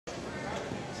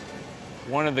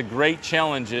one of the great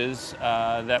challenges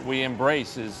that we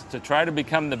embrace is to try to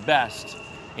become the best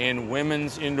in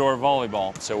women's indoor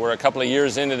volleyball. So we're a couple of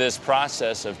years into this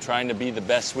process of trying to be the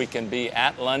best we can be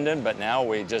at London, but now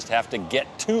we just have to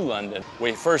get to London.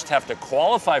 We first have to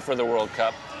qualify for the World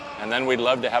Cup, and then we'd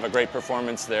love to have a great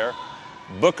performance there,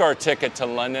 book our ticket to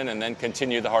London, and then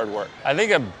continue the hard work. I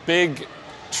think a big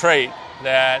trait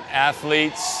that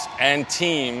athletes and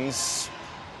teams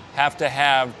have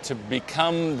to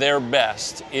become their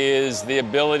best is the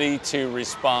ability to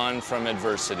respond from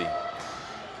adversity.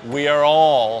 We are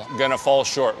all going to fall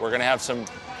short. We're going to have some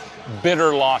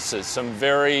bitter losses, some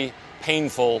very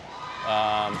painful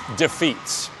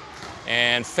defeats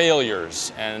and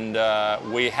failures, and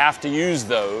we have to use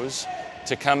those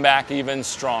to come back even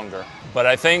stronger. But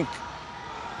I think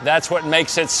that's what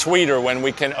makes it sweeter when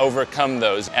we can overcome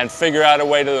those and figure out a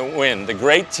way to win. The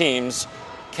great teams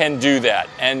can do that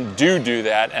and do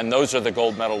that, and those are the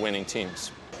gold medal winning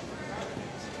teams.